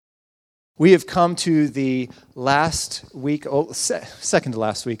We have come to the last week, second to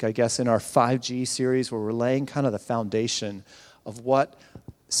last week, I guess, in our 5G series where we're laying kind of the foundation of what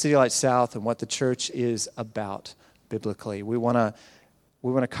City Light South and what the church is about biblically. We want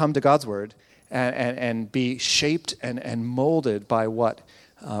to come to God's Word and be shaped and molded by what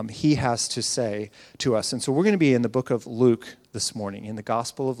He has to say to us. And so we're going to be in the book of Luke this morning, in the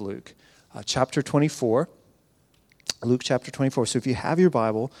Gospel of Luke, chapter 24. Luke chapter 24. So if you have your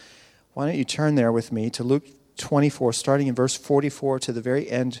Bible, why don't you turn there with me to Luke 24, starting in verse 44 to the very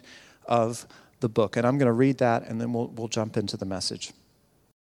end of the book. And I'm going to read that, and then we'll jump into the message.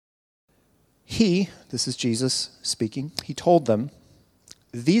 This is Jesus speaking, he told them,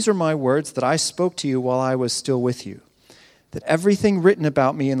 "These are my words that I spoke to you while I was still with you, that everything written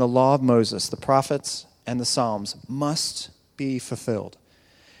about me in the law of Moses, the prophets, and the Psalms must be fulfilled."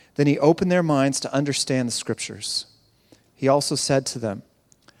 Then he opened their minds to understand the Scriptures. He also said to them,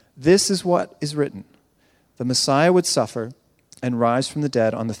 "This is what is written. The Messiah would suffer and rise from the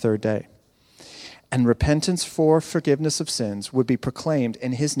dead on the third day. And repentance for forgiveness of sins would be proclaimed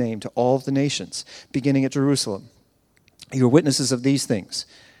in his name to all of the nations, beginning at Jerusalem. You are witnesses of these things.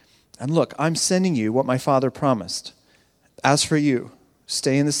 And look, I'm sending you what my Father promised. As for you,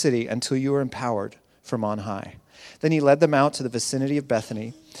 stay in the city until you are empowered from on high." Then he led them out to the vicinity of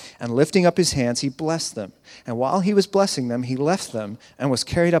Bethany, and lifting up his hands, he blessed them. And while he was blessing them, he left them and was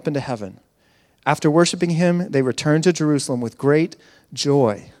carried up into heaven. After worshiping him, they returned to Jerusalem with great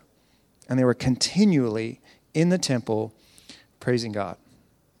joy, and they were continually in the temple praising God.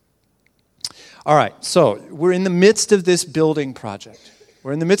 All right, so we're in the midst of this building project.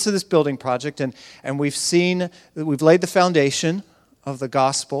 And we've laid the foundation of the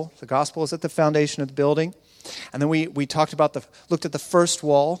gospel. The gospel is at the foundation of the building. And then we looked at the first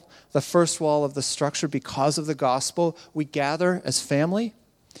wall of the structure because of the gospel. We gather as family.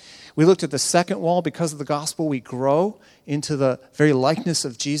 We looked at the second wall. Because of the gospel, we grow into the very likeness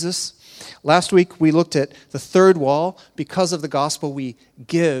of Jesus. Last week, we looked at the third wall. Because of the gospel, we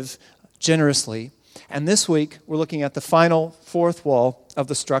give generously. And this week, we're looking at the final fourth wall of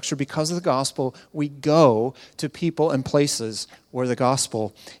the structure. Because of the gospel, we go to people and places where the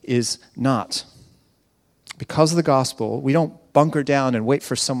gospel is not. Because of the gospel, we don't bunker down and wait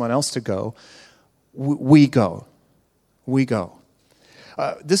for someone else to go. We go. We go.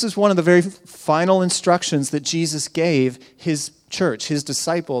 This is one of the very final instructions that Jesus gave his church, his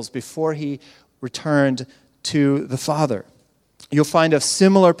disciples, before he returned to the Father. You'll find a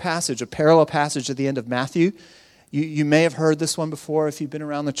similar passage, a parallel passage at the end of Matthew. You may have heard this one before if you've been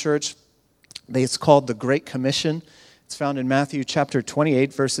around the church. It's called the Great Commission. It's found in Matthew chapter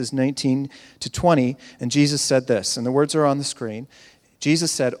 28, verses 19 to 20. And Jesus said this, and the words are on the screen. Jesus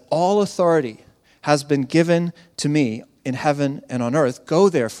said, "All authority has been given to me in heaven and on earth. Go,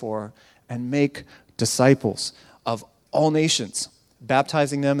 therefore, and make disciples of all nations,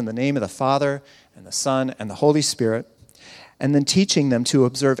 baptizing them in the name of the Father and the Son and the Holy Spirit, and then teaching them to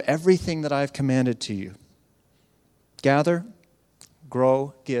observe everything that I have commanded to you. Gather,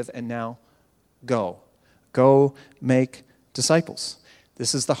 grow, give, and now go. Go make disciples."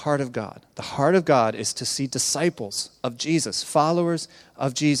 This is the heart of God. The heart of God is to see disciples of Jesus, followers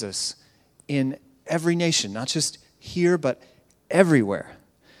of Jesus in every nation, not just here, but everywhere.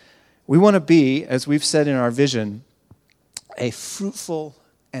 We want to be, as we've said in our vision, a fruitful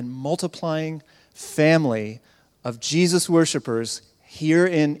and multiplying family of Jesus worshipers here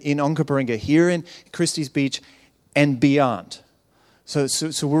in Onkaparinga, here in Christie's Beach, and beyond. So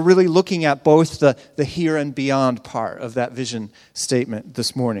we're really looking at both the here and beyond part of that vision statement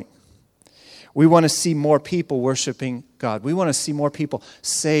this morning. We want to see more people worshiping God. We want to see more people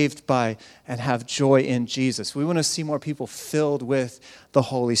saved by and have joy in Jesus. We want to see more people filled with the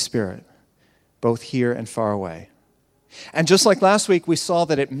Holy Spirit, both here and far away. And just like last week, we saw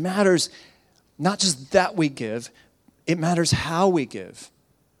that it matters not just that we give, it matters how we give.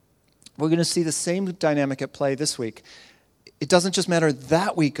 We're going to see the same dynamic at play this week. It doesn't just matter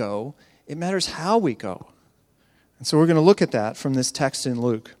that we go, it matters how we go. And so we're going to look at that from this text in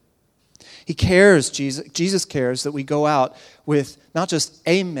Luke. Jesus cares that we go out with not just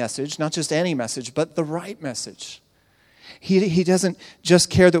a message, not just any message, but the right message. He doesn't just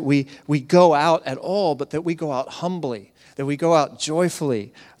care that we go out at all, but that we go out humbly, that we go out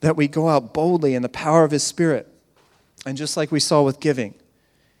joyfully, that we go out boldly in the power of his Spirit. And just like we saw with giving,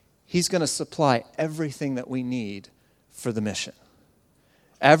 he's going to supply everything that we need for the mission.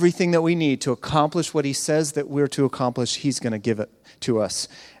 Everything that we need to accomplish what he says that we're to accomplish, he's going to give it to us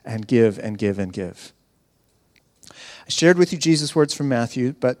and give and give and give. I shared with you Jesus' words from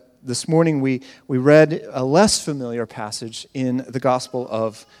Matthew, but this morning we read a less familiar passage in the Gospel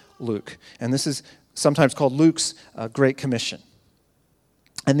of Luke. And this is sometimes called Luke's Great Commission.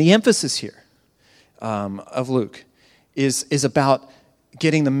 And the emphasis here of Luke is about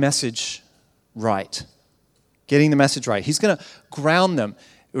getting the message right. Getting the message right. He's going to ground them,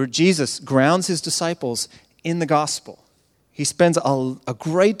 or Jesus grounds his disciples in the gospel. He spends a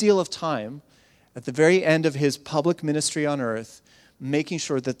great deal of time at the very end of his public ministry on earth making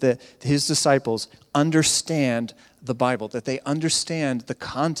sure that his disciples understand the Bible, that they understand the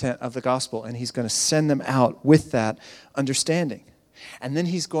content of the gospel, and he's going to send them out with that understanding. And then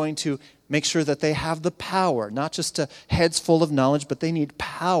he's going to make sure that they have the power, not just heads full of knowledge, but they need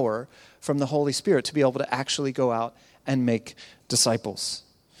power from the Holy Spirit to be able to actually go out and make disciples.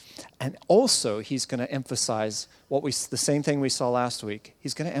 And also, he's going to emphasize the same thing we saw last week.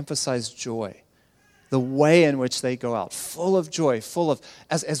 He's going to emphasize joy. The way in which they go out, full of joy,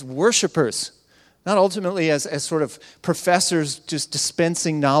 as worshipers, not ultimately as sort of professors just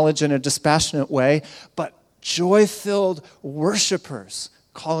dispensing knowledge in a dispassionate way, but joy-filled worshipers,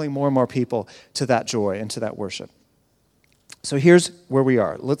 calling more and more people to that joy and to that worship. So here's where we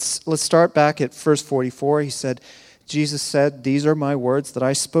are. Let's start back at verse 44. He said, Jesus said, "These are my words that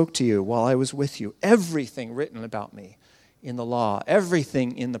I spoke to you while I was with you. Everything written about me in the law,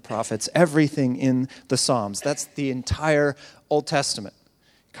 everything in the prophets, everything in the Psalms." That's the entire Old Testament.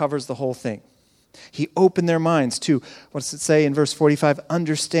 Covers the whole thing. He opened their minds to, what does it say in verse 45?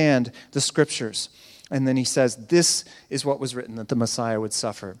 Understand the Scriptures. And then he says, this is what was written, that the Messiah would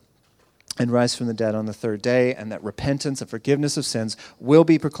suffer and rise from the dead on the third day, and that repentance and forgiveness of sins will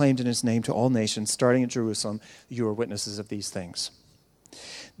be proclaimed in his name to all nations, starting at Jerusalem. You are witnesses of these things.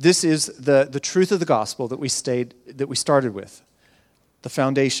 This is the truth of the gospel that we started with, the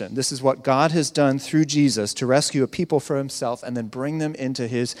foundation. This is what God has done through Jesus to rescue a people for himself and then bring them into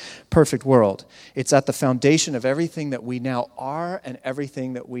his perfect world. It's at the foundation of everything that we now are and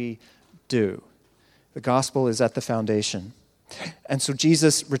everything that we do. The gospel is at the foundation. And so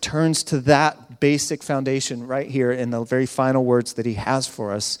Jesus returns to that basic foundation right here in the very final words that he has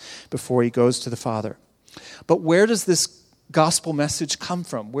for us before he goes to the Father. But where does this gospel message come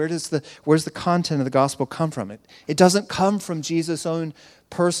from? Where's the content of the gospel come from? It doesn't come from Jesus' own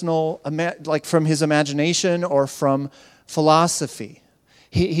personal, like from his imagination or from philosophy.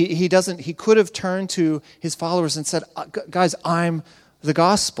 He could have turned to his followers and said, guys, I'm the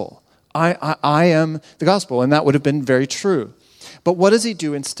gospel. I am the gospel, and that would have been very true. But what does he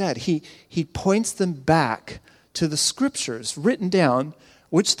do instead? He points them back to the Scriptures written down,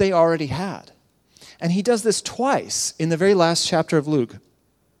 which they already had. And he does this twice in the very last chapter of Luke.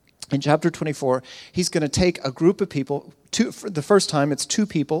 In chapter 24, he's going to take a group of people. For the first time, it's two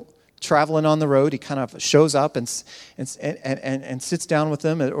people traveling on the road. He kind of shows up and sits down with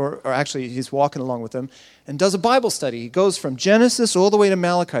them, or actually he's walking along with them, and does a Bible study. He goes from Genesis all the way to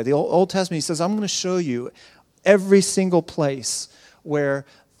Malachi, the Old Testament. He says, I'm going to show you every single place where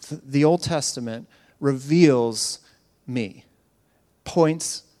the Old Testament reveals me,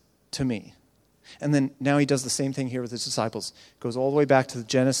 points to me. And then now he does the same thing here with his disciples. Goes all the way back to the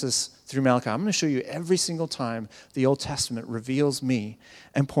Genesis through Malachi. I'm going to show you every single time the Old Testament reveals me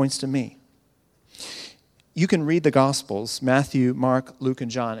and points to me. You can read the Gospels, Matthew, Mark, Luke, and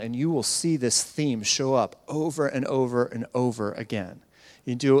John, and you will see this theme show up over and over and over again.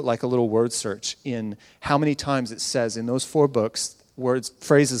 You do it like a little word search in how many times it says in those 4 books,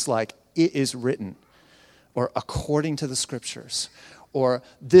 phrases like, it is written, or according to the Scriptures, or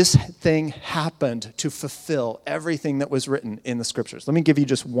this thing happened to fulfill everything that was written in the Scriptures. Let me give you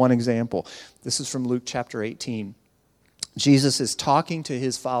just one example. This is from Luke chapter 18. Jesus is talking to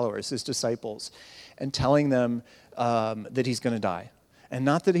his followers, his disciples, and telling them that he's going to die. And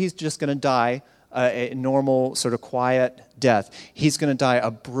not that he's just going to die a normal, sort of quiet death. He's going to die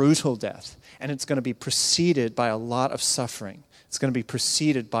a brutal death. And it's going to be preceded by a lot of suffering. It's going to be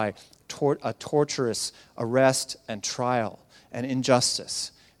preceded by a torturous arrest and trial and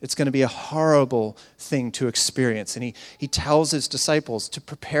injustice. It's going to be a horrible thing to experience. And he tells his disciples to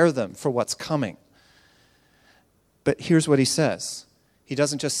prepare them for what's coming. But here's what he says. He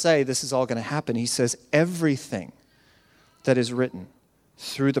doesn't just say this is all going to happen. He says everything that is written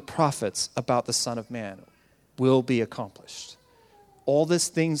through the prophets about the Son of Man will be accomplished. All these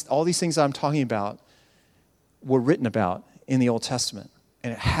things I'm talking about were written about in the Old Testament.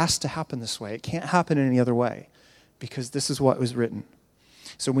 And it has to happen this way. It can't happen any other way, because this is what was written.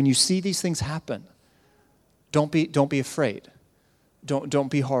 So when you see these things happen, don't be afraid. Don't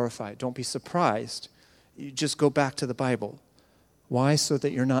be horrified. Don't be surprised. You just go back to the Bible. Why? So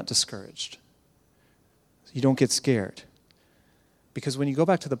that you're not discouraged. You don't get scared. Because when you go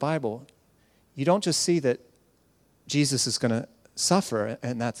back to the Bible, you don't just see that Jesus is going to suffer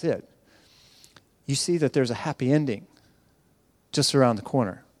and that's it. You see that there's a happy ending just around the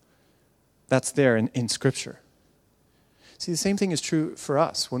corner. That's there in Scripture. See, the same thing is true for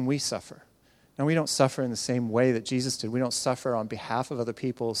us when we suffer. Now, we don't suffer in the same way that Jesus did. We don't suffer on behalf of other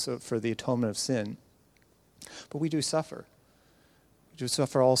people for the atonement of sin. But we do suffer. We do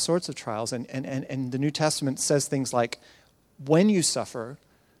suffer all sorts of trials. And the New Testament says things like, when you suffer,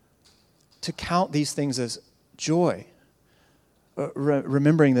 to count these things as joy.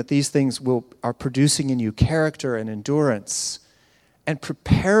 Remembering that these things are producing in you character and endurance and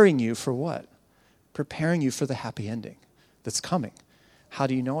preparing you for what? Preparing you for the happy ending that's coming. How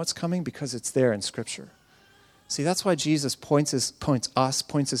do you know it's coming? Because it's there in Scripture. See, that's why Jesus points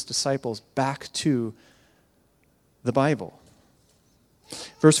his disciples back to the Bible.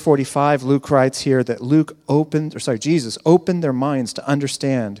 Verse 45, Luke writes here that Jesus opened their minds to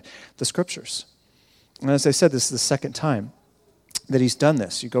understand the Scriptures. And as I said, this is the second time that he's done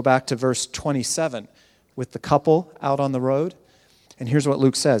this. You go back to verse 27 with the couple out on the road. And here's what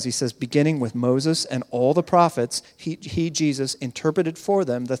Luke says. He says, beginning with Moses and all the prophets, he, Jesus, interpreted for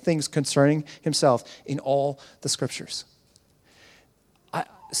them the things concerning himself in all the Scriptures.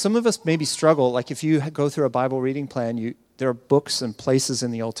 Some of us maybe struggle, like if you go through a Bible reading plan, there are books and places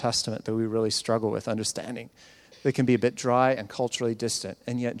in the Old Testament that we really struggle with understanding. They can be a bit dry and culturally distant.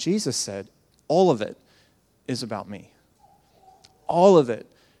 And yet Jesus said, all of it is about me. All of it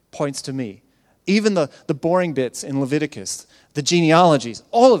points to me. Even the boring bits in Leviticus, the genealogies,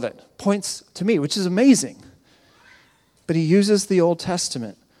 all of it points to me, which is amazing. But he uses the Old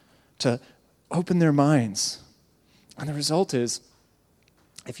Testament to open their minds. And the result is,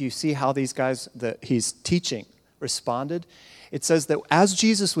 if you see how these guys that he's teaching responded, it says that as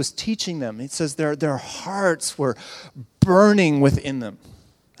Jesus was teaching them, it says their hearts were burning within them.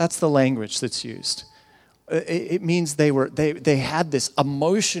 That's the language that's used. It means they had this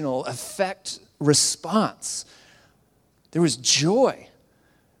emotional effect response. There was joy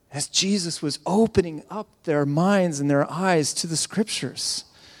as Jesus was opening up their minds and their eyes to the Scriptures.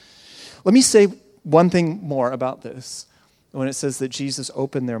 Let me say one thing more about this when it says that Jesus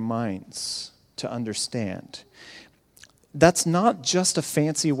opened their minds to understand. That's not just a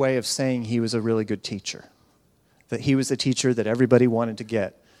fancy way of saying he was a really good teacher, that he was a teacher that everybody wanted to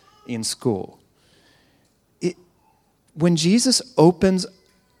get in school. When Jesus opens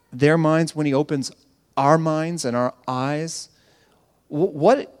their minds, when he opens our minds and our eyes,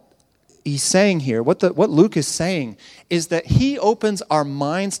 what he's saying here, what Luke is saying, is that he opens our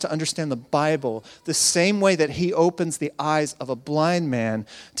minds to understand the Bible the same way that he opens the eyes of a blind man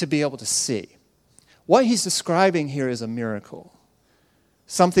to be able to see. What he's describing here is a miracle.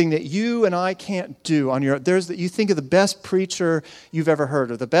 Something that you and I can't do on your own. You think of the best preacher you've ever heard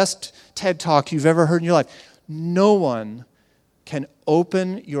or the best TED Talk you've ever heard in your life. No one can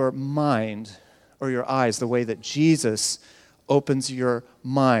open your mind or your eyes the way that Jesus opens your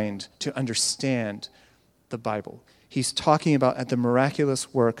mind to understand the Bible. He's talking about the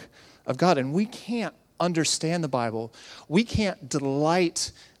miraculous work of God. And we can't understand the Bible. We can't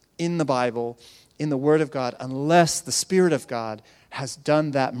delight in the Bible, in the Word of God, unless the Spirit of God has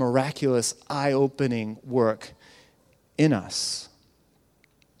done that miraculous, eye-opening work in us.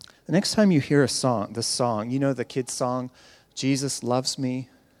 The next time you hear this song, you know the kids' song, Jesus Loves Me,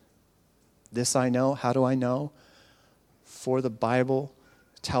 This I Know, How Do I Know? For the Bible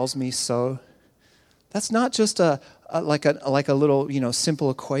tells me so. That's not just like a little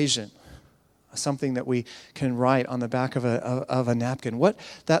simple equation, something that we can write on the back of a napkin. What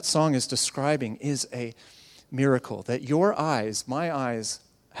that song is describing is a miracle, that your eyes, my eyes,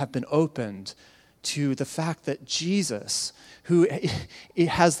 have been opened to the fact that Jesus, who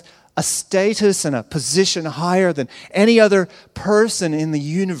has a status and a position higher than any other person in the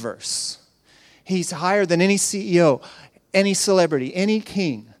universe. He's higher than any CEO, any celebrity, any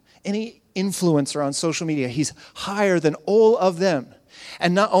king, any influencer on social media. He's higher than all of them.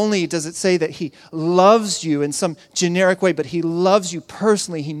 And not only does it say that he loves you in some generic way, but he loves you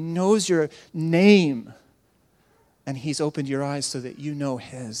personally. He knows your name. And he's opened your eyes so that you know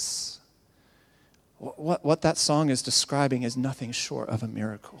his. What that song is describing is nothing short of a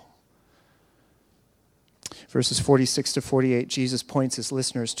miracle. Verses 46 to 48, Jesus points his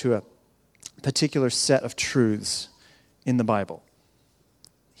listeners to a particular set of truths in the Bible.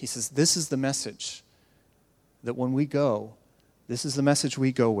 He says, this is the message that when we go, this is the message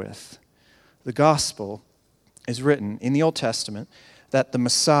we go with. The gospel is written in the Old Testament that the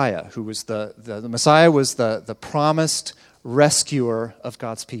Messiah, who was the Messiah was the promised rescuer of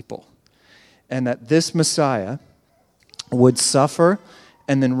God's people. And that this Messiah would suffer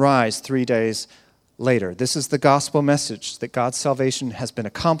and then rise 3 days later. This is the gospel message that God's salvation has been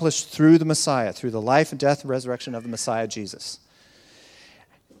accomplished through the Messiah, through the life and death and resurrection of the Messiah, Jesus.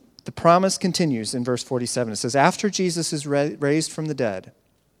 The promise continues in verse 47. It says, after Jesus is raised from the dead,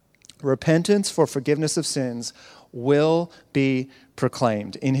 repentance for forgiveness of sins will be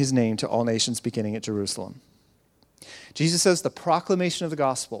proclaimed in his name to all nations beginning at Jerusalem. Jesus says the proclamation of the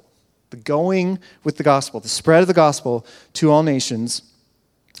gospel, the going with the gospel, the spread of the gospel to all nations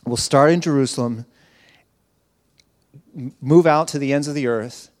will start in Jerusalem, move out to the ends of the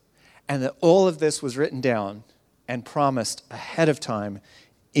earth, and that all of this was written down and promised ahead of time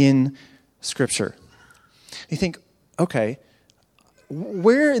in Scripture. You think, okay,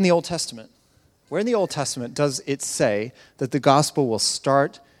 where in the Old Testament does it say that the gospel will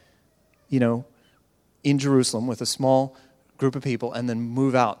start, in Jerusalem with a small group of people and then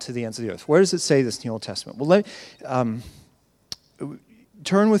move out to the ends of the earth? Where does it say this in the Old Testament? Well,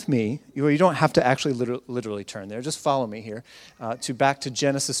 turn with me. You don't have to actually literally turn there. Just follow me here back to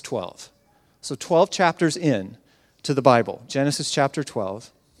Genesis 12. So 12 chapters in to the Bible, Genesis chapter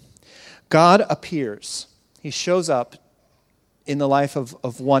 12. God appears. He shows up in the life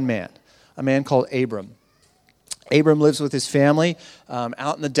of one man, a man called Abram. Abram lives with his family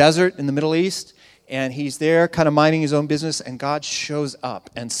out in the desert in the Middle East, and he's there kind of minding his own business, and God shows up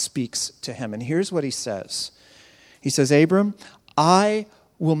and speaks to him. And here's what he says. He says, Abram, I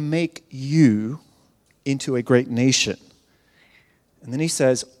will make you into a great nation. And then he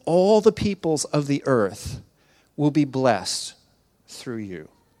says, all the peoples of the earth will be blessed through you.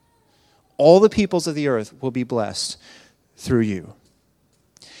 All the peoples of the earth will be blessed through you.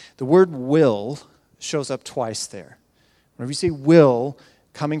 The word will shows up twice there. Whenever you see will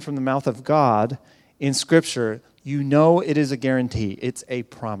coming from the mouth of God in Scripture, you know it is a guarantee. It's a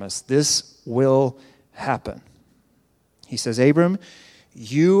promise. This will happen. He says, Abram,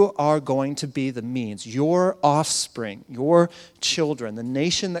 you are going to be the means. Your offspring, your children, the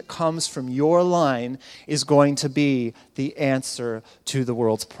nation that comes from your line is going to be the answer to the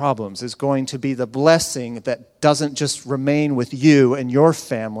world's problems, is going to be the blessing that doesn't just remain with you and your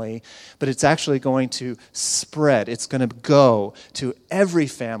family, but it's actually going to spread. It's going to go to every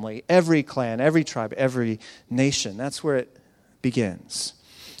family, every clan, every tribe, every nation. That's where it begins.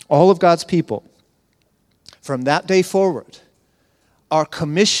 All of God's people, from that day forward, are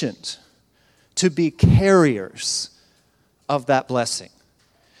commissioned to be carriers of that blessing,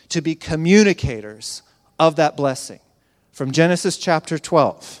 to be communicators of that blessing. From Genesis chapter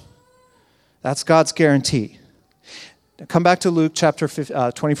 12, that's God's guarantee. Now come back to Luke chapter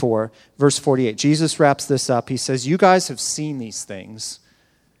 24, verse 48. Jesus wraps this up. He says, you guys have seen these things.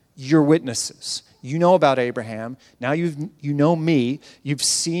 You're witnesses. You know about Abraham. Now you know me. You've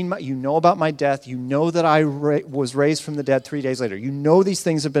seen you know about my death. You know that I was raised from the dead 3 days later. You know these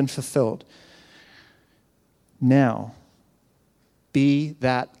things have been fulfilled. Now, be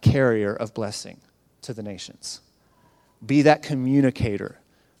that carrier of blessing to the nations. Be that communicator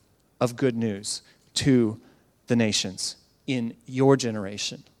of good news to the nations in your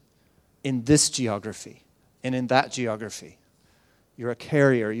generation, in this geography, and in that geography. You're a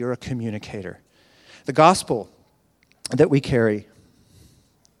carrier. You're a communicator. The gospel that we carry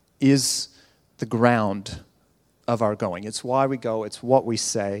is the ground of our going. It's why we go. It's what we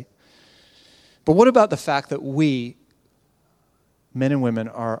say. But what about the fact that we, men and women,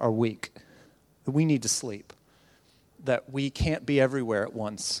 are weak? That we need to sleep? That we can't be everywhere at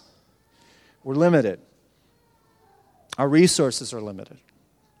once? We're limited. Our resources are limited.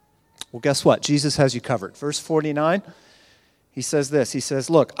 Well, guess what? Jesus has you covered. Verse 49. He says this, he says,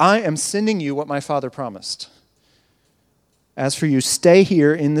 look, I am sending you what my Father promised. As for you, stay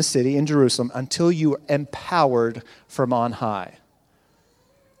here in the city, in Jerusalem, until you are empowered from on high.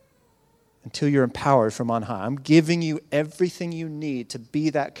 Until you're empowered from on high. I'm giving you everything you need to be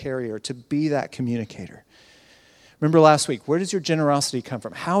that carrier, to be that communicator. Remember last week, where does your generosity come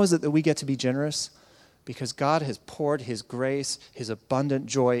from? How is it that we get to be generous? Because God has poured His grace, His abundant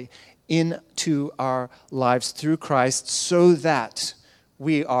joy into our lives through Christ so that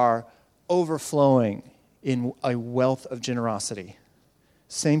we are overflowing in a wealth of generosity.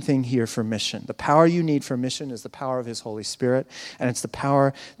 Same thing here for mission. The power you need for mission is the power of His Holy Spirit, and it's the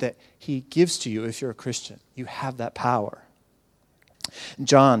power that He gives to you if you're a Christian. You have that power. In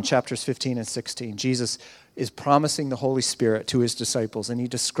John chapters 15 and 16, Jesus is promising the Holy Spirit to His disciples, and He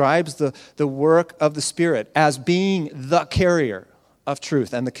describes the work of the Spirit as being the carrier of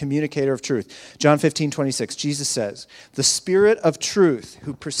truth and the communicator of truth. John 15:26, Jesus says, the Spirit of truth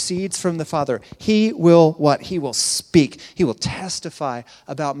who proceeds from the Father, He will what? He will speak. He will testify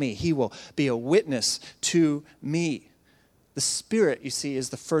about me. He will be a witness to me. The Spirit, you see,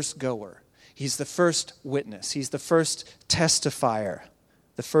 is the first goer. He's the first witness. He's the first testifier,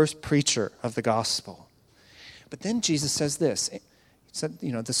 the first preacher of the gospel. But then Jesus says this. He said,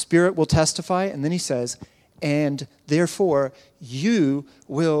 the Spirit will testify, and then he says, and therefore you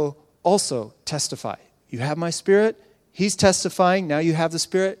will also testify. You have my Spirit. He's testifying. Now you have the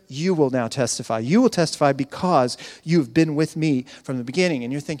Spirit. You will now testify. You will testify because you've been with me from the beginning.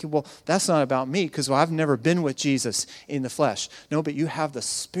 And you're thinking, well, that's not about me because I've never been with Jesus in the flesh. No, but you have the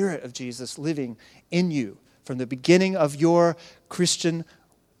Spirit of Jesus living in you from the beginning of your Christian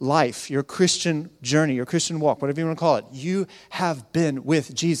life, your Christian journey, your Christian walk, whatever you want to call it. You have been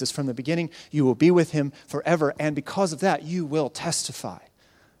with Jesus from the beginning. You will be with him forever. And because of that, you will testify.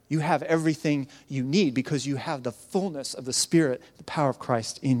 You have everything you need because you have the fullness of the Spirit, the power of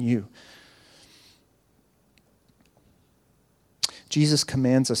Christ in you. Jesus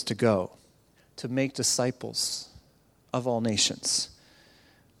commands us to go, to make disciples of all nations.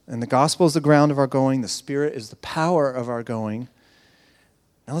 And the gospel is the ground of our going. The Spirit is the power of our going.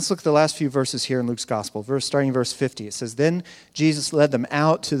 Now let's look at the last few verses here in Luke's gospel. Starting in verse 50, it says, Then Jesus led them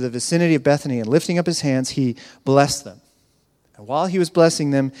out to the vicinity of Bethany, and lifting up his hands, he blessed them. And while he was blessing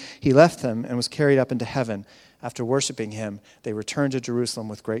them, he left them and was carried up into heaven. After worshiping him, they returned to Jerusalem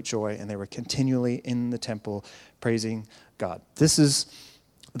with great joy, and they were continually in the temple praising God. This is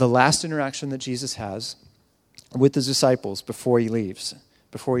the last interaction that Jesus has with the disciples before he leaves,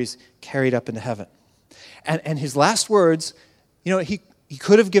 before he's carried up into heaven. And his last words, he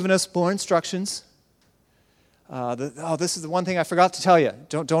could have given us more instructions. This is the one thing I forgot to tell you.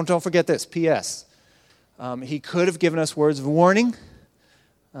 Don't forget this. P.S. He could have given us words of warning.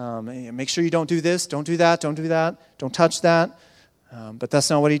 Make sure you don't do this, don't do that, don't touch that. But that's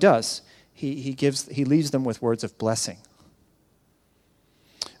not what he does. He leaves them with words of blessing.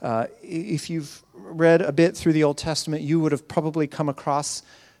 If you've read a bit through the Old Testament, you would have probably come across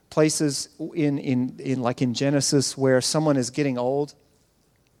places in Genesis where someone is getting old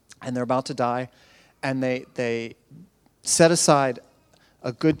and they're about to die, and they set aside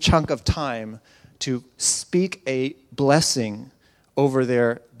a good chunk of time to speak a blessing over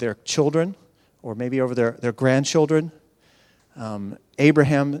their children, or maybe over their grandchildren.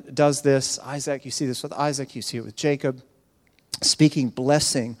 Abraham does this. Isaac, you see this with Isaac. You see it with Jacob, speaking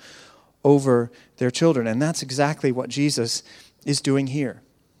blessing over their children. And that's exactly what Jesus is doing here.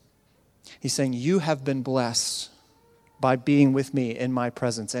 He's saying, you have been blessed by being with me in my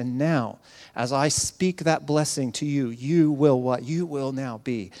presence. And now, as I speak that blessing to you, you will what? You will now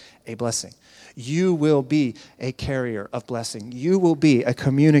be a blessing. You will be a carrier of blessing. You will be a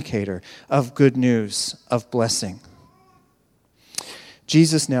communicator of good news, of blessing.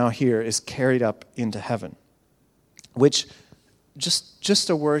 Jesus now here is carried up into heaven, which, just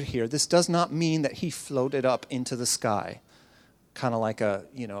a word here, this does not mean that he floated up into the sky, kind of like a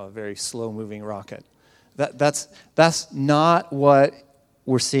very slow-moving rocket. That's not what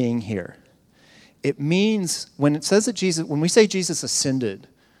we're seeing here. It means, when we say Jesus ascended,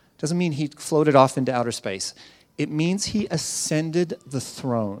 it doesn't mean he floated off into outer space. It means he ascended the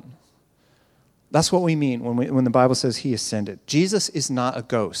throne. That's what we mean when the Bible says he ascended. Jesus is not a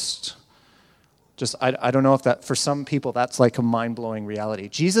ghost. I don't know if that, for some people, that's like a mind-blowing reality.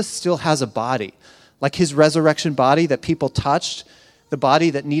 Jesus still has a body, like his resurrection body that people touched, the body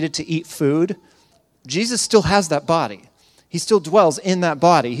that needed to eat food. Jesus still has that body. He still dwells in that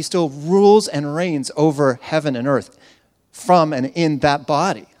body. He still rules and reigns over heaven and earth from and in that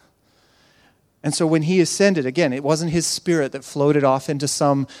body. And so when he ascended, again, it wasn't his spirit that floated off into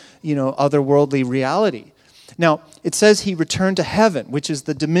some, otherworldly reality. Now, it says he returned to heaven, which is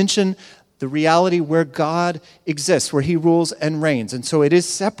the dimension, the reality where God exists, where he rules and reigns. And so it is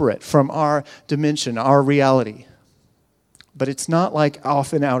separate from our dimension, our reality. But it's not like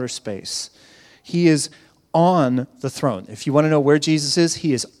off in outer space. He is on the throne. If you want to know where Jesus is,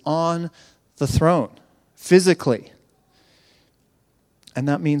 he is on the throne, physically. And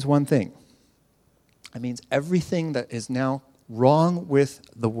that means one thing. It means everything that is now wrong with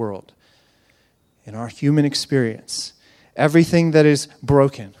the world, in our human experience, everything that is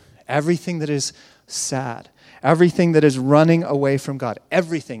broken, everything that is sad, everything that is running away from God,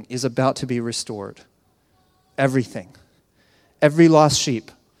 everything is about to be restored. Everything. Every lost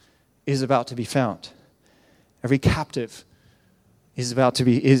sheep is about to be found. Every captive is about to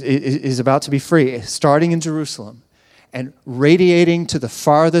be free, starting in Jerusalem and radiating to the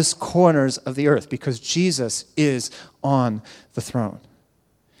farthest corners of the earth, because Jesus is on the throne.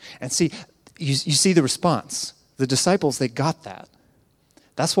 And see, you see the response. The disciples, they got that.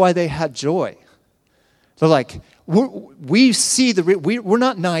 That's why they had joy. They're like, we see we're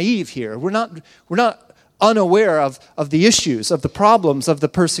not naive here. We're not unaware of the issues, of the problems, of the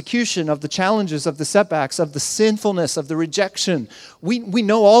persecution, of the challenges, of the setbacks, of the sinfulness, of the rejection. We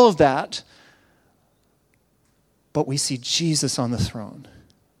know all of that, but we see Jesus on the throne.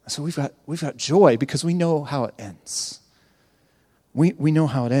 So we've got joy because we know how it ends. We know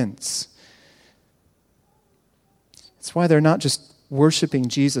how it ends. It's why they're not just worshiping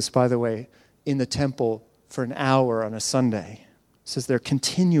Jesus, by the way, in the temple for an hour on a Sunday. It says they're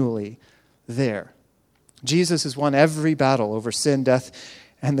continually there. Jesus has won every battle over sin, death,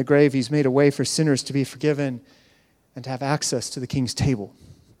 and the grave. He's made a way for sinners to be forgiven and to have access to the King's table.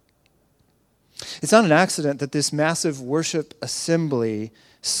 It's not an accident that this massive worship assembly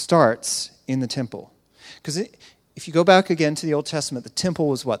starts in the temple. Because if you go back again to the Old Testament, the temple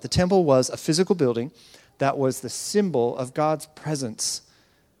was what? The temple was a physical building that was the symbol of God's presence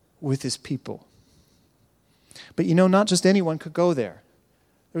with his people. But not just anyone could go there.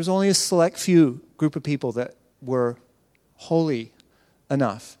 There was only a select few group of people that were holy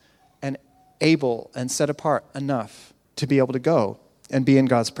enough and able and set apart enough to be able to go and be in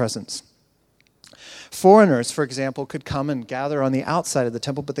God's presence. Foreigners, for example, could come and gather on the outside of the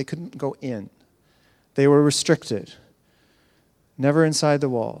temple, but they couldn't go in. They were restricted, never inside the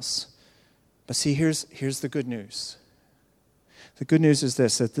walls. But see, here's the good news. The good news is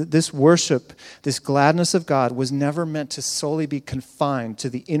this, that this worship, this gladness of God was never meant to solely be confined to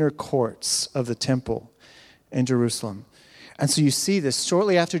the inner courts of the temple in Jerusalem. And so you see this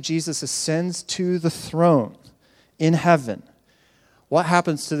shortly after Jesus ascends to the throne in heaven. What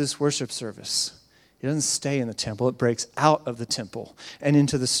happens to this worship service? It doesn't stay in the temple. It breaks out of the temple and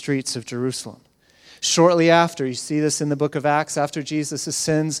into the streets of Jerusalem. Shortly after, you see this in the book of Acts, after Jesus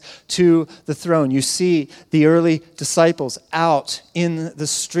ascends to the throne, you see the early disciples out in the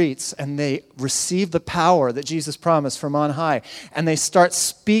streets, and they receive the power that Jesus promised from on high. And they start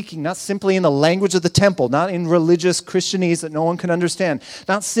speaking, not simply in the language of the temple, not in religious Christianese that no one can understand,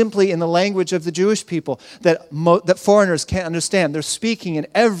 not simply in the language of the Jewish people that foreigners can't understand. They're speaking in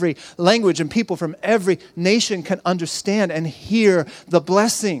every language, and people from every nation can understand and hear the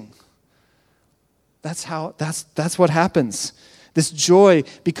blessing. That's what happens. This joy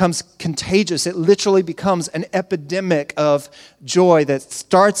becomes contagious. It literally becomes an epidemic of joy that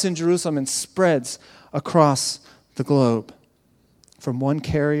starts in Jerusalem and spreads across the globe. From one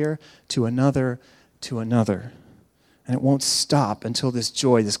carrier to another to another. And it won't stop until this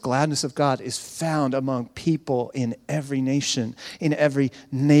joy, this gladness of God is found among people in every nation, in every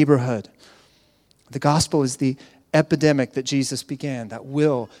neighborhood. The gospel is the epidemic that Jesus began that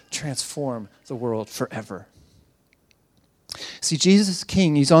will transform the world forever. See, Jesus is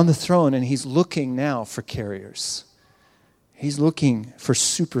king. He's on the throne, and he's looking now for carriers. He's looking for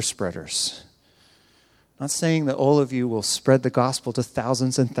super spreaders. I'm not saying that all of you will spread the gospel to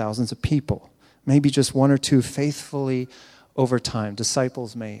thousands and thousands of people. Maybe just one or two faithfully over time,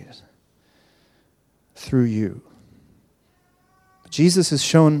 disciples made through you. But Jesus has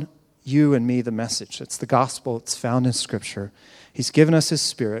shown you and me the message. It's the gospel. It's found in Scripture. He's given us his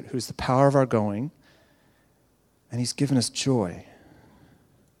Spirit, who's the power of our going, and he's given us joy.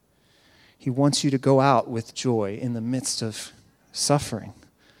 He wants you to go out with joy in the midst of suffering,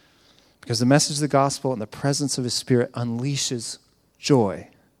 because the message of the gospel and the presence of his Spirit unleashes joy.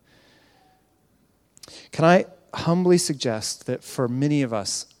 Can I humbly suggest that for many of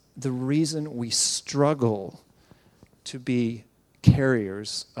us, the reason we struggle to be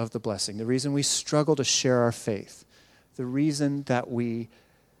carriers of the blessing, the reason we struggle to share our faith, the reason that we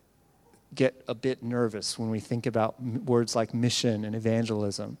get a bit nervous when we think about words like mission and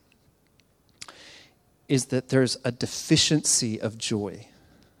evangelism, is that there's a deficiency of joy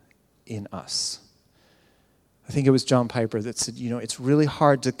in us. I think it was John Piper that said, it's really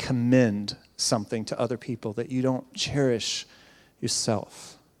hard to commend something to other people that you don't cherish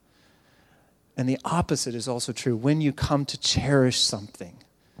yourself. And the opposite is also true. When you come to cherish something,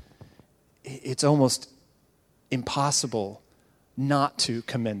 it's almost impossible not to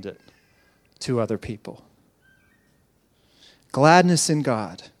commend it to other people. Gladness in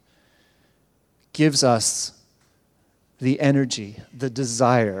God gives us the energy, the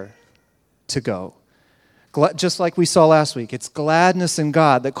desire to go. Just like we saw last week, it's gladness in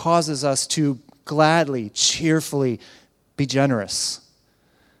God that causes us to gladly, cheerfully be generous.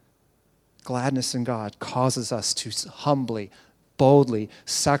 Gladness in God causes us to humbly, boldly,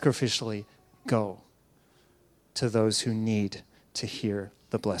 sacrificially go to those who need to hear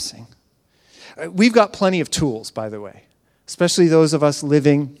the blessing. We've got plenty of tools, by the way, especially those of us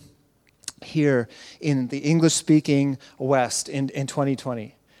living here in the English-speaking West in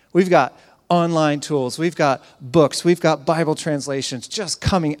 2020. We've got online tools. We've got books. We've got Bible translations just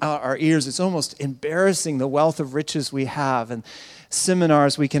coming out our ears. It's almost embarrassing the wealth of riches we have, and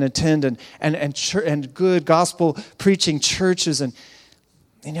seminars we can attend, and good gospel preaching churches. And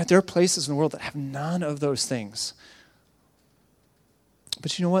yet there are places in the world that have none of those things.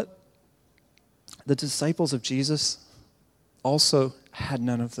 But you know what? The disciples of Jesus also had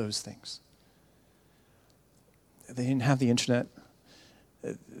none of those things. They didn't have the internet.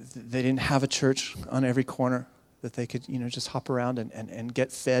 They didn't have a church on every corner that they could, just hop around and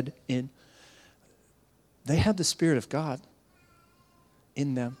get fed in. They had the Spirit of God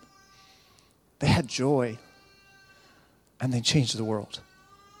in them. They had joy, and they changed the world.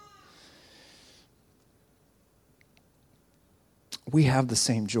 We have the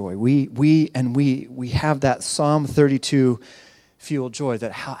same joy. We have that Psalm 32 fueled joy,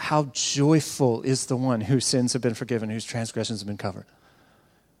 that how joyful is the one whose sins have been forgiven, whose transgressions have been covered.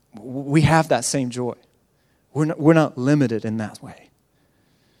 We have that same joy. We're not limited in that way.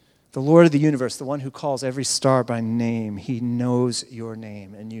 The Lord of the universe, the one who calls every star by name, he knows your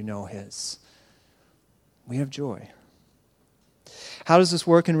name and you know his. We have joy. How does this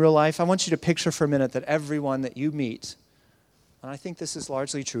work in real life? I want you to picture for a minute that everyone that you meet, and I think this is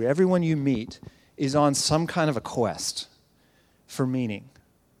largely true, everyone you meet is on some kind of a quest for meaning,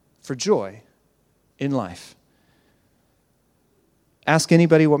 for joy in life. Ask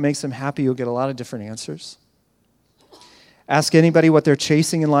anybody what makes them happy, you'll get a lot of different answers. Ask anybody what they're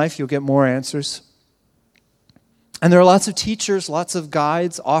chasing in life, you'll get more answers. And there are lots of teachers, lots of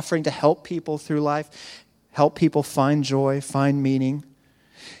guides offering to help people through life, help people find joy, find meaning.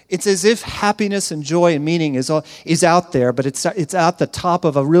 It's as if happiness and joy and meaning is out there, but it's at the top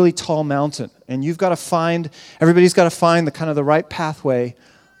of a really tall mountain. And everybody's got to find the right pathway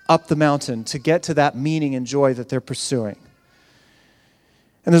up the mountain to get to that meaning and joy that they're pursuing.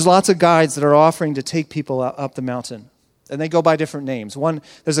 And there's lots of guides that are offering to take people up the mountain. And they go by different names.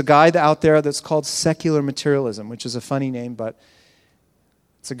 There's a guide out there that's called secular materialism, which is a funny name, but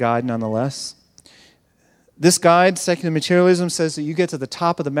it's a guide nonetheless. This guide, secular materialism, says that you get to the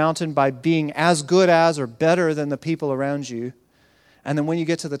top of the mountain by being as good as or better than the people around you. And then when you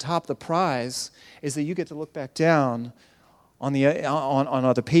get to the top, the prize is that you get to look back down on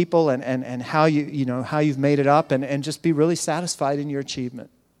other people and how how you've made it up and just be really satisfied in your achievement.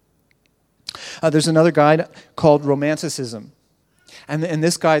 There's another guide called romanticism. And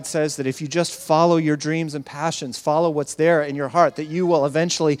this guide says that if you just follow your dreams and passions, follow what's there in your heart, that you will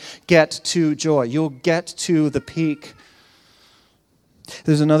eventually get to joy. You'll get to the peak.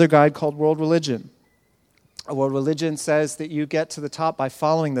 There's another guide called world religion. World religion says that you get to the top by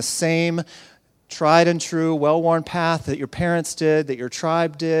following the same tried and true, well-worn path that your parents did, that your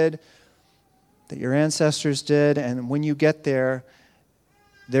tribe did, that your ancestors did. And when you get there,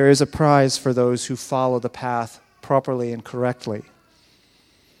 there is a prize for those who follow the path properly and correctly.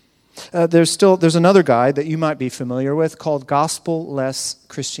 There's another guide that you might be familiar with called gospel-less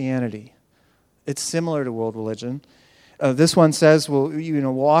Christianity. It's similar to world religion. This one says,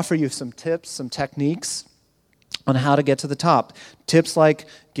 we'll offer you some tips, some techniques on how to get to the top. Tips like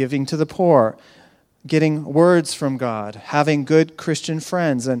giving to the poor, getting words from God, having good Christian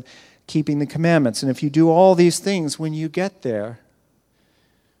friends, and keeping the commandments. And if you do all these things, when you get there,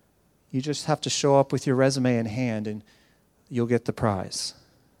 you just have to show up with your resume in hand and you'll get the prize.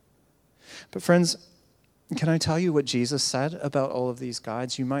 But friends, can I tell you what Jesus said about all of these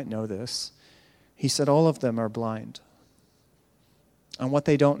guides? You might know this. He said all of them are blind. And what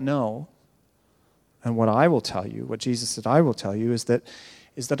they don't know, and what I will tell you, what Jesus said I will tell you, is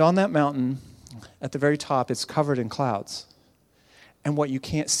that on that mountain, at the very top, it's covered in clouds. And what you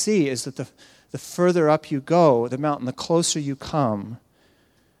can't see is that the further up you go, the mountain, the closer you come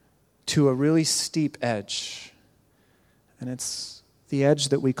to a really steep edge. And it's the edge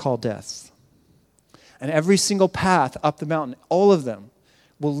that we call death. And every single path up the mountain, all of them,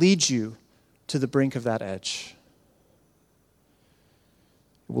 will lead you to the brink of that edge.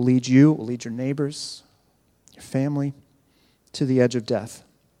 It will lead you, it will lead your neighbors, your family, to the edge of death.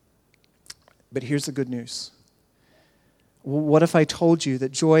 But here's the good news. What if I told you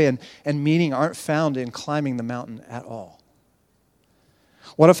that joy and meaning aren't found in climbing the mountain at all?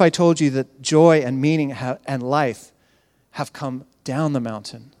 What if I told you that joy and meaning and life have come down the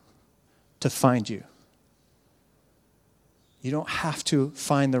mountain to find you? You don't have to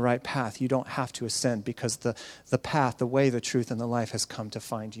find the right path. You don't have to ascend because the path, the way, the truth, and the life has come to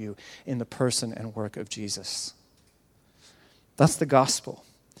find you in the person and work of Jesus. That's the gospel.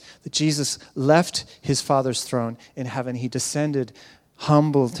 That Jesus left his Father's throne in heaven. He descended,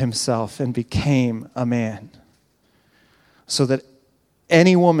 humbled himself, and became a man. So that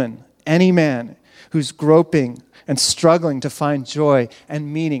any woman, any man who's groping and struggling to find joy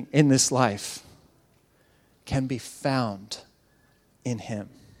and meaning in this life can be found in him.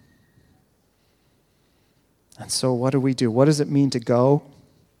 And so what do we do? What does it mean to go?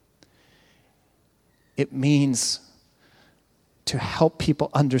 It means to help people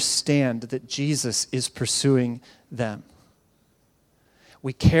understand that Jesus is pursuing them.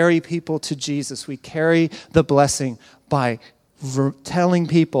 We carry people to Jesus. We carry the blessing by telling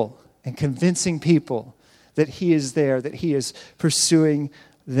people and convincing people that he is there, that he is pursuing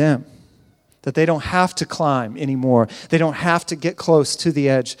them, that they don't have to climb anymore. They don't have to get close to the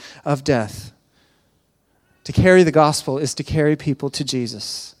edge of death. To carry the gospel is to carry people to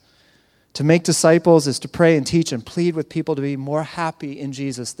Jesus. To make disciples is to pray and teach and plead with people to be more happy in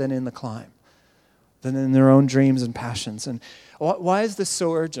Jesus than in the climb, than in their own dreams and passions. And why is this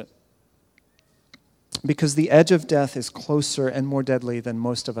so urgent? Because the edge of death is closer and more deadly than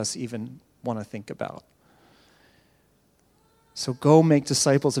most of us even want to think about. So go make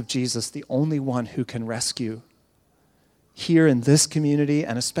disciples of Jesus, the only one who can rescue. Here in this community,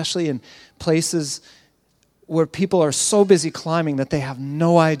 and especially in places where people are so busy climbing that they have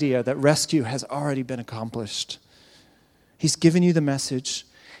no idea that rescue has already been accomplished. He's given you the message.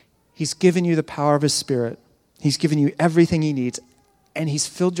 He's given you the power of his Spirit. He's given you everything he needs, and he's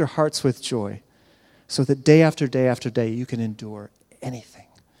filled your hearts with joy so that day after day after day you can endure anything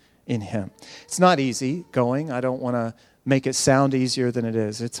in him. It's not easy going. I don't want to make it sound easier than it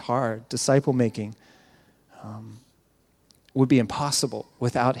is. It's hard. Disciple making would be impossible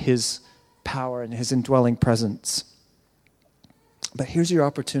without his power and his indwelling presence. But here's your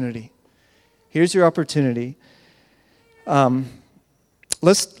opportunity. Here's your opportunity. Let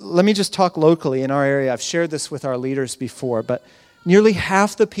me just talk locally in our area. I've shared this with our leaders before, but nearly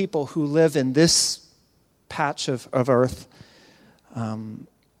half the people who live in this patch of earth,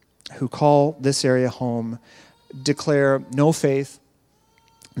 who call this area home, declare no faith,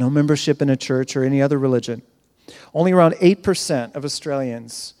 no membership in a church or any other religion. Only around 8% of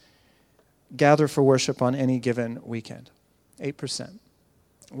Australians gather for worship on any given weekend. 8%.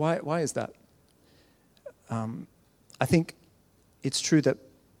 Why is that? I think it's true that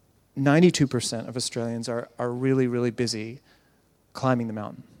 92% of Australians are really, really busy climbing the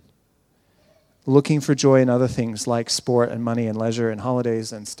mountain, looking for joy in other things like sport and money and leisure and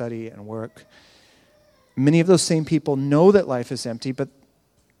holidays and study and work. Many of those same people know that life is empty, but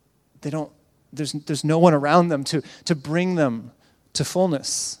they don't. There's no one around them to bring them to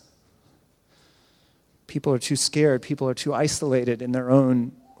fullness. People are too scared. People are too isolated in their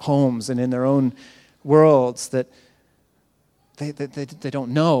own homes and in their own worlds that they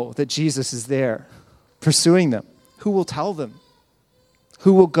don't know that Jesus is there pursuing them. Who will tell them?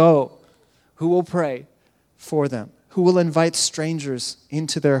 Who will go? Who will pray for them? Who will invite strangers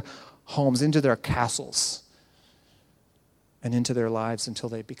into their homes, into their castles, and into their lives until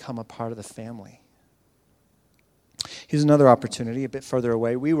they become a part of the family? Here's another opportunity a bit further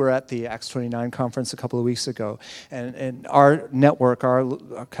away. We were at the Acts 29 conference a couple of weeks ago, and our network, our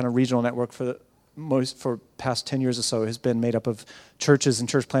kind of regional network for past 10 years or so has been made up of churches and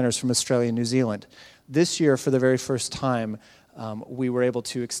church planners from Australia and New Zealand. This year, for the very first time, we were able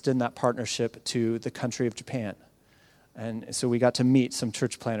to extend that partnership to the country of Japan. And so we got to meet some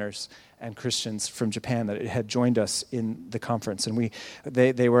church planners and Christians from Japan that had joined us in the conference. And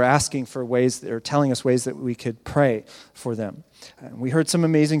they were asking for ways, or telling us ways that we could pray for them. And we heard some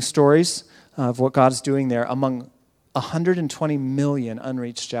amazing stories of what God is doing there among 120 million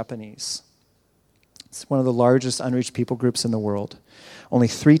unreached Japanese. It's one of the largest unreached people groups in the world. Only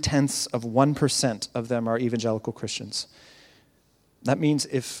 0.3% of them are evangelical Christians. That means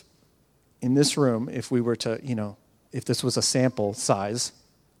if in this room, if we were to, if this was a sample size,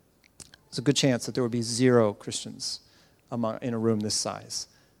 there's a good chance that there would be 0 Christians in a room this size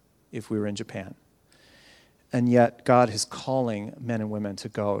if we were in Japan. And yet God is calling men and women to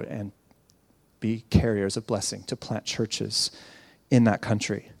go and be carriers of blessing, to plant churches in that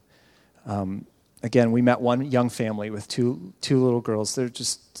country. Again, we met one young family with two little girls. They're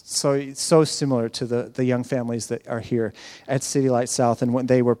just so similar to the young families that are here at City Light South. And when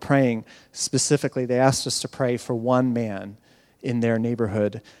they were praying specifically, they asked us to pray for one man in their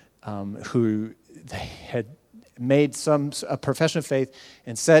neighborhood who they had made a profession of faith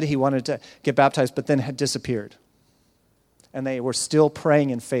and said he wanted to get baptized, but then had disappeared. And they were still praying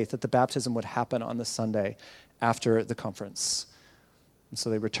in faith that the baptism would happen on the Sunday after the conference. And so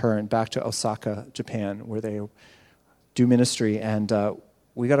they returned back to Osaka, Japan, where they do ministry. And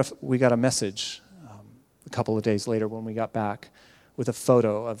we got a message a couple of days later when we got back with a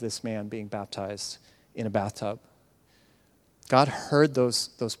photo of this man being baptized in a bathtub. God heard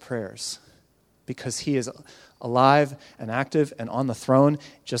those prayers because he is alive and active and on the throne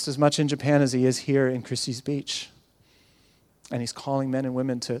just as much in Japan as he is here in Christie's Beach. And he's calling men and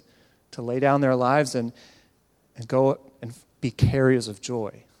women to lay down their lives and go and be carriers of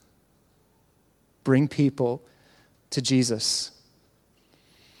joy. Bring people to Jesus.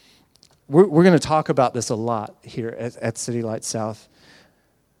 We're going to talk about this a lot here at City Light South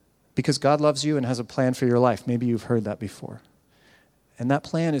because God loves you and has a plan for your life. Maybe you've heard that before. And that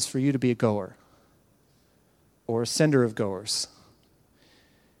plan is for you to be a goer or a sender of goers.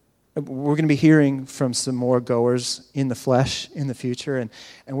 We're going to be hearing from some more goers in the flesh in the future, and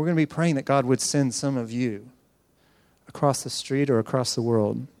we're going to be praying that God would send some of you across the street or across the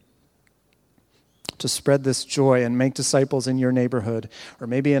world to spread this joy and make disciples in your neighborhood, or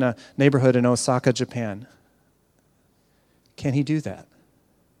maybe in a neighborhood in Osaka, Japan. Can he do that?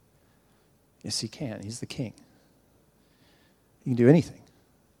 Yes, he can. He's the king. He can do anything.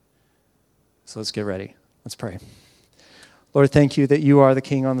 So let's get ready. Let's pray. Lord, thank you that you are the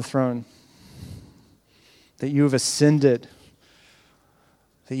king on the throne, that you have ascended,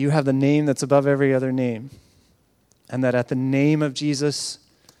 that you have the name that's above every other name, and that at the name of Jesus,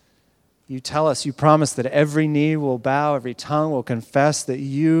 you tell us, you promise that every knee will bow, every tongue will confess that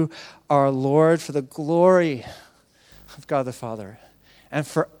you are Lord for the glory of God the Father and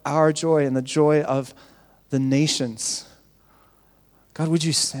for our joy and the joy of the nations. God, would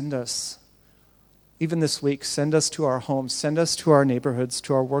you send us, even this week, send us to our homes, send us to our neighborhoods,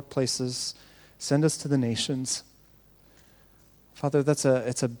 to our workplaces, send us to the nations. Father,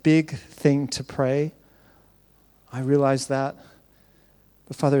 it's a big thing to pray. I realize that.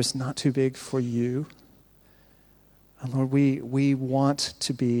 But Father, it's not too big for you. And Lord, we want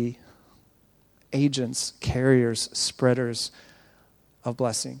to be agents, carriers, spreaders of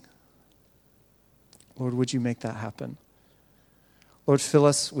blessing. Lord, would you make that happen? Lord, fill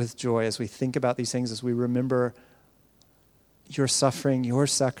us with joy as we think about these things, as we remember your suffering, your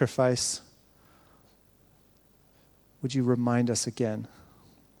sacrifice. Would you remind us again,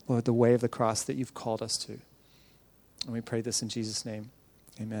 Lord, the way of the cross that you've called us to? And we pray this in Jesus' name.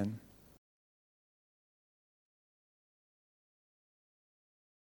 Amen.